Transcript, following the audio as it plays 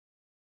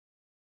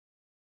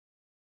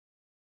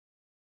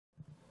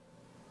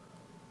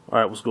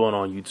Alright, what's going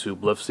on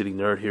YouTube? Love City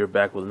Nerd here,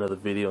 back with another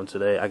video, and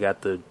today I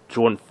got the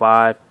Jordan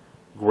 5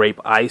 Grape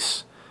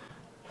Ice.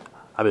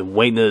 I've been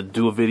waiting to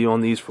do a video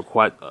on these for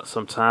quite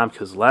some time,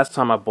 because last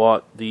time I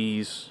bought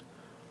these,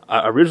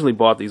 I originally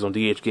bought these on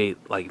DHgate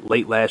like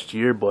late last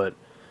year, but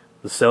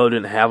the seller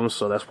didn't have them,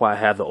 so that's why I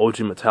had the OG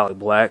Metallic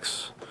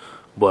Blacks.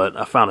 But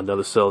I found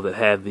another seller that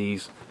had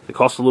these. It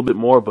cost a little bit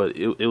more, but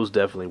it was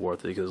definitely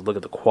worth it, because look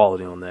at the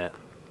quality on that.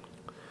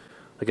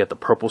 I got the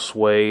purple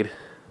suede,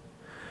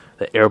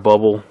 the air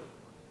bubble,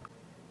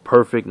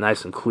 perfect,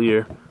 nice and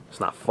clear. It's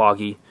not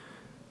foggy.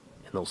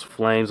 And those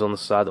flames on the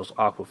side, those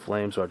aqua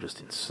flames, are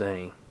just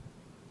insane.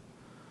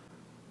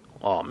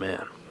 Oh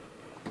man.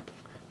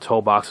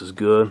 Toe box is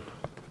good.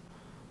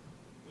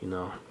 You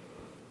know,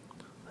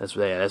 that's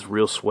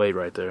real suede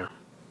right there.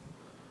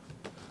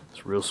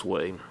 It's real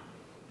suede.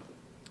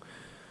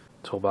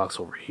 Toe box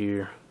over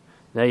here.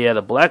 Now yeah,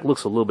 the black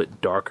looks a little bit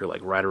darker,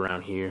 like right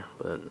around here,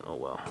 but oh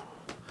well.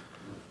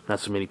 Not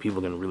so many people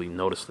are gonna really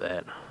notice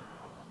that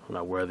when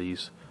I wear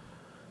these.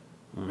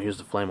 Here's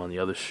the flame on the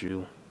other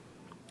shoe.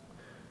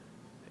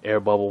 Air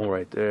bubble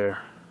right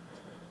there.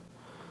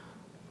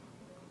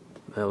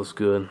 That looks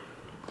good.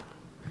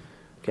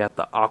 Got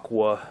the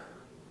aqua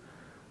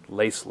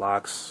lace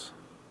locks.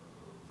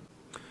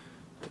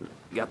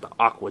 Got the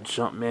aqua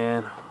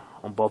Jumpman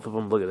on both of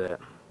them. Look at that.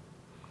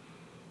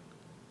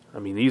 I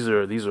mean, these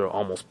are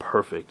almost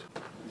perfect.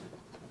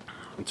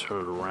 Let me turn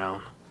it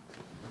around.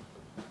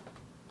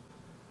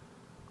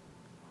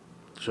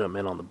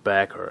 Jumpmen on the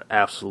back are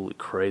absolutely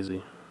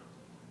crazy.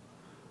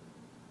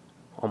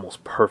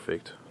 Almost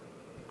perfect.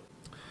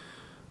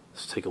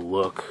 Let's take a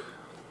look.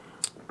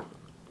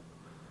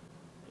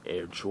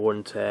 Air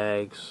Jordan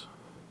tags.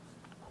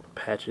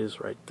 Patches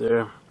right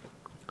there.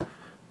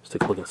 Let's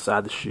take a look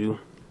inside the shoe.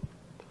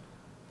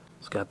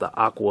 It's got the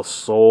aqua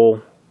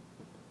sole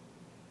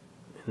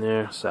in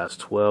there, size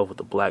 12 with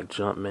the black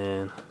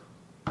Jumpman.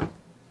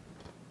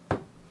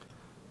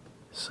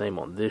 Same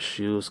on this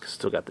shoe. It's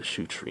still got the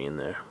shoe tree in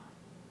there.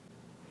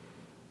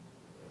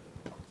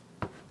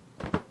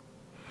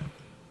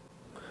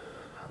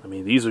 I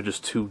mean, these are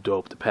just too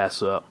dope to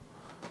pass up.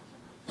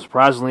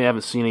 Surprisingly, I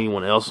haven't seen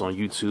anyone else on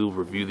YouTube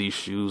review these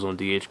shoes on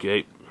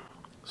DHgate.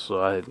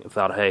 So I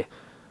thought, hey,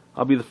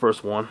 I'll be the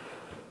first one.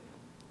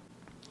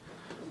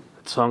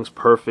 The tongue's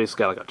perfect. It's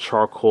got like a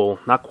charcoal,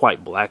 not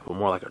quite black, but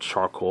more like a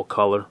charcoal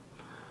color.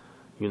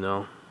 You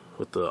know,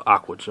 with the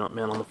aqua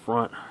Jumpman on the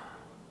front.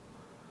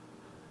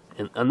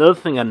 And another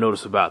thing I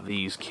noticed about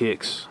these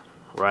kicks,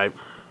 right?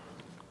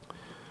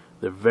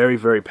 They're very,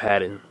 very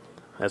padded.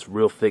 That's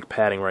real thick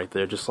padding right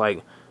there, just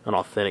like an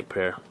authentic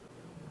pair.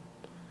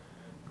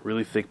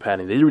 Really thick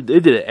padding. They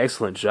did an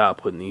excellent job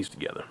putting these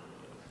together.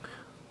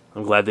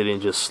 I'm glad they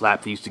didn't just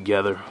slap these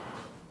together.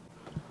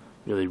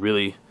 You know, they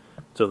really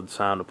took the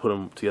time to put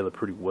them together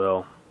pretty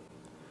well.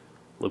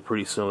 Look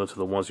pretty similar to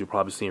the ones you'll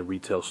probably see in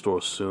retail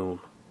stores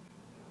soon.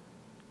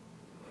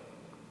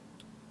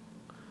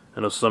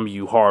 I know some of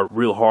you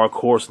real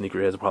hardcore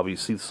sneakerheads will probably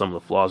see some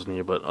of the flaws in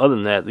here, but other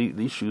than that,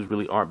 these shoes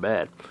really aren't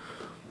bad.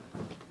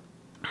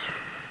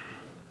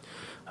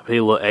 I paid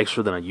a little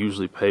extra than I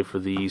usually pay for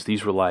these.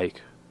 These were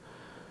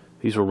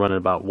running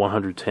about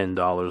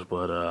 $110,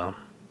 but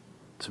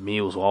to me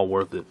it was all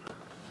worth it,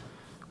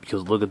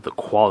 because look at the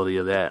quality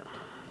of that.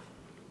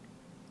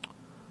 I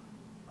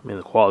mean,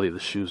 the quality of the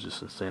shoes is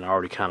just insane. I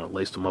already kind of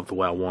laced them up the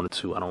way I wanted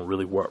to. I don't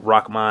really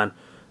rock mine.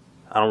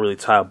 I don't really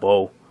tie a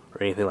bow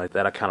or anything like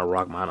that. I kind of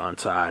rock mine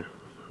untied.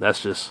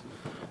 That's just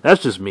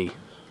me.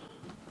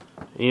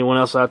 Anyone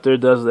else out there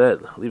does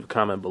that? Leave a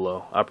comment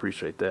below. I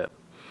appreciate that.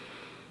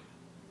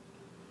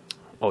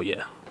 Oh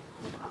yeah,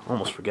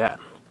 almost forgot.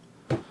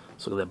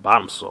 Let's look at that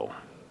bottom sole.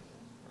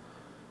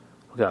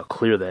 Look how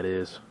clear that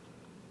is.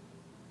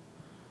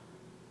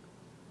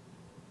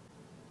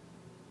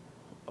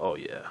 Oh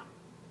yeah.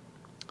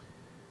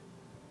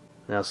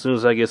 Now as soon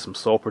as I get some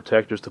sole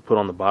protectors to put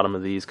on the bottom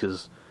of these,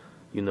 because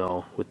you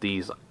know, with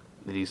these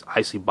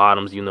icy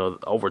bottoms, you know,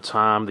 over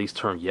time these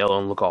turn yellow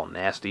and look all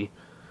nasty.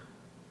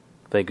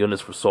 Thank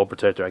goodness for sole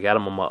protector. I got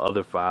them on my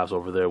other 5s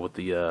over there with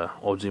the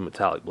OG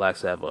Metallic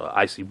Blacks that have a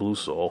icy blue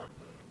sole.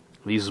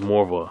 These is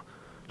more of a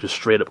just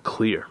straight up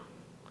clear.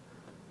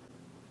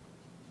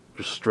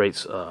 Just straight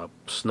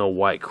snow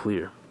white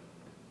clear.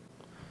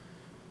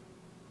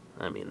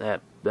 I mean,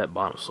 that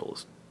bottom sole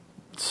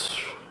is,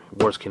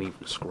 words can't even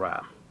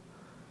describe.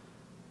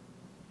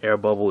 Air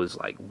bubble is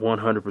like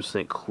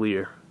 100%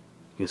 clear.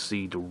 You can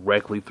see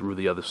directly through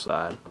the other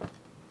side.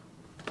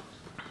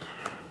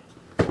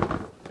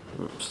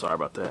 Sorry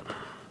about that.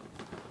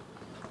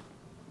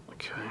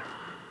 Okay.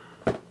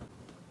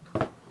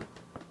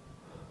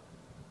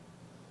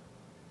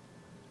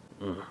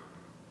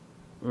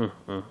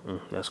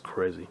 That's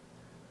crazy.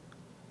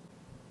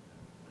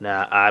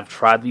 Now, I've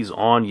tried these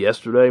on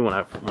yesterday when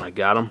I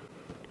got them,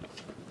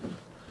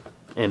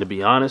 and to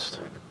be honest,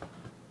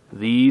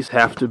 these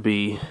have to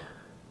be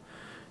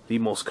the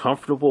most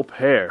comfortable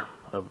pair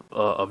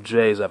of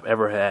J's I've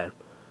ever had,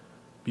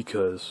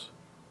 because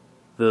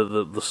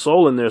the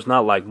sole in there is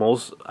not like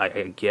most,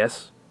 I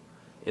guess,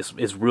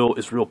 It's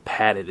real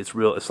padded.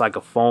 It's like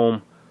a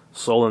foam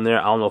sole in there.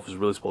 I don't know if it's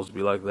really supposed to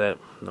be like that.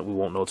 No, we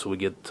won't know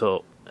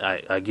till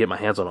I get my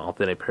hands on an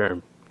authentic pair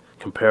and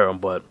compare them.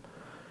 But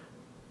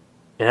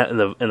in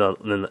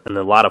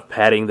a lot of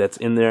padding that's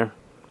in there,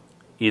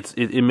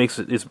 it makes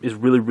it's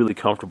really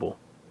comfortable.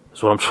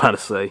 That's what I'm trying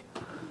to say.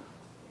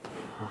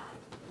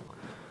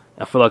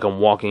 I feel like I'm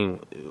walking.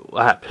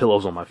 I have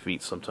pillows on my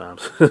feet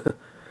sometimes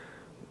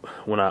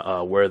when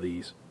I wear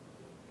these.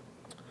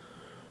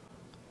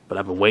 But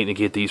I've been waiting to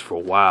get these for a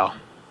while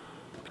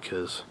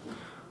because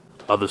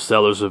other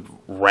sellers have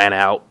ran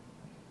out.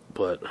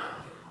 But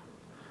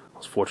I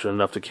was fortunate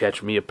enough to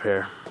catch me a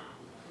pair.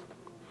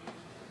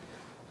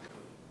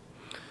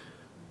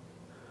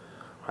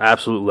 I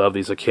absolutely love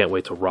these. I can't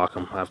wait to rock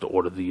them. I have to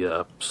order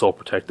the sole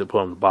protector,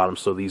 put on the bottom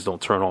so these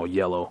don't turn all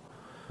yellow,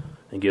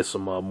 and get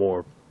some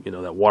more,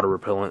 that water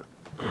repellent.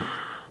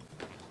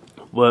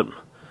 But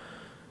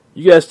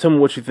you guys tell me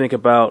what you think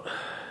about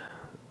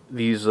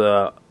these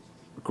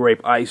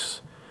Grape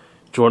Ice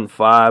Jordan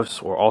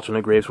 5s or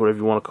alternate grapes, whatever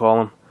you want to call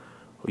them.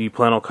 Do you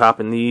plan on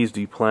copping these?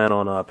 Do you plan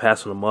on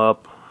passing them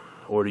up?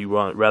 Or do you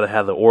rather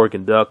have the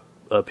Oregon Duck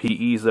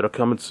PEs that are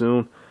coming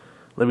soon?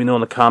 Let me know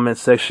in the comment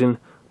section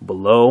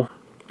below.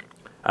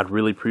 I'd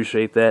really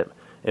appreciate that.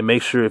 And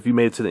make sure if you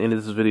made it to the end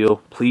of this video,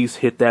 please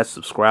hit that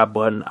subscribe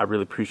button. I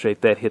really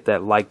appreciate that. Hit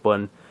that like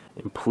button.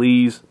 And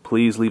please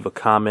leave a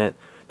comment.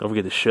 Don't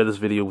forget to share this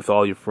video with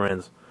all your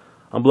friends.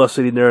 I'm Bluff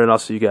City Nerd, and I'll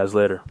see you guys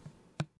later.